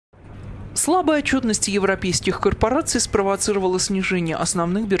Слабая отчетность европейских корпораций спровоцировала снижение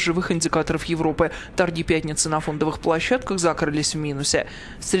основных биржевых индикаторов Европы. Торги пятницы на фондовых площадках закрылись в минусе.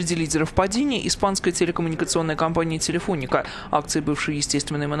 Среди лидеров падения испанская телекоммуникационная компания «Телефоника». Акции бывшей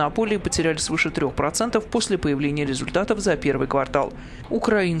естественной монополии потеряли свыше 3% после появления результатов за первый квартал.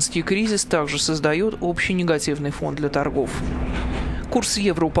 Украинский кризис также создает общий негативный фон для торгов. Курс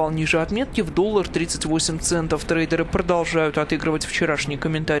евро упал ниже отметки в $1,38. Трейдеры продолжают отыгрывать вчерашний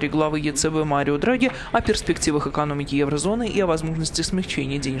комментарий главы ЕЦБ Марио Драги о перспективах экономики еврозоны и о возможности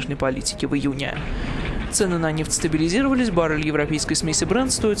смягчения денежной политики в июне. Цены на нефть стабилизировались, баррель европейской смеси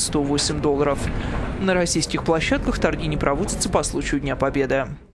Brent стоит $108. На российских площадках торги не проводятся по случаю Дня Победы.